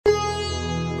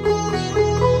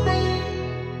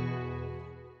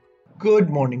Good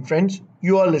morning, friends.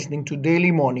 You are listening to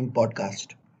Daily Morning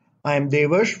Podcast. I am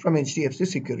Devarsh from HDFC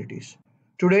Securities.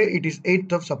 Today it is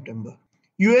 8th of September.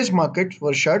 US markets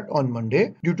were shut on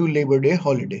Monday due to Labor Day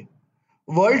holiday.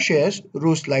 World shares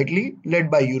rose slightly,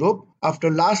 led by Europe after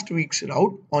last week's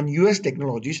rout on US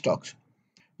technology stocks.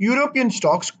 European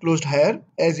stocks closed higher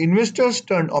as investors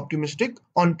turned optimistic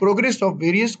on progress of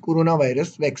various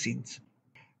coronavirus vaccines.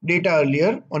 Data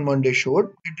earlier on Monday showed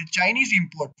that the Chinese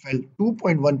import fell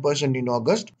 2.1% in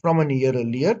August from a year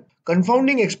earlier,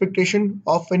 confounding expectation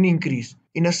of an increase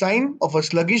in a sign of a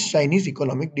sluggish Chinese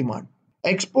economic demand.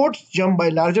 Exports jumped by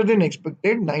larger than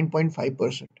expected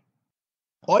 9.5%.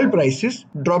 Oil prices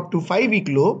dropped to 5-week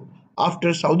low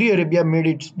after Saudi Arabia made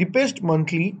its deepest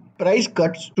monthly price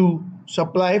cuts to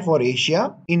supply for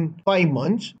Asia in 5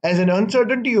 months as an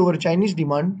uncertainty over Chinese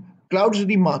demand clouds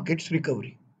the market's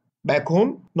recovery. Back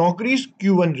home, Naukri's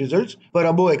Q1 results were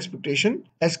above expectation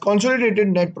as consolidated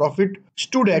net profit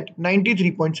stood at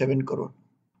 93.7 crore.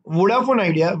 Vodafone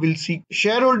Idea will seek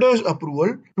shareholders'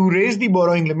 approval to raise the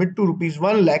borrowing limit to Rs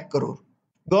 1 lakh crore.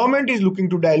 Government is looking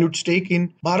to dilute stake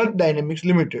in Bharat Dynamics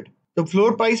Limited. The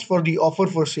floor price for the offer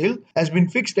for sale has been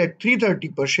fixed at 330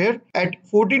 per share at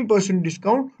 14%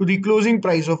 discount to the closing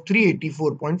price of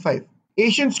 384.5.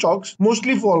 Asian stocks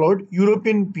mostly followed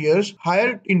European peers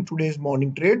higher in today's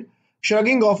morning trade,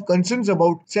 shrugging off concerns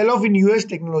about sell-off in US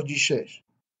technology shares.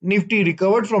 Nifty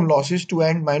recovered from losses to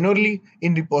end minorly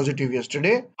in the positive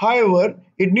yesterday. However,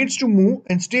 it needs to move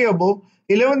and stay above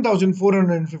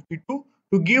 11,452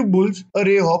 to give bulls a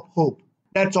ray of hope.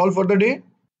 That's all for the day.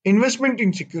 Investment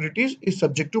in securities is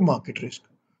subject to market risk.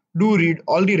 Do read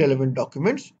all the relevant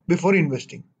documents before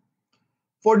investing.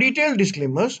 For detailed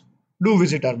disclaimers, do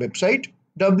visit our website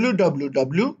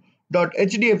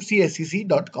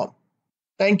www.hdfcsec.com.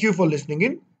 Thank you for listening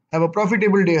in. Have a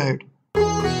profitable day ahead.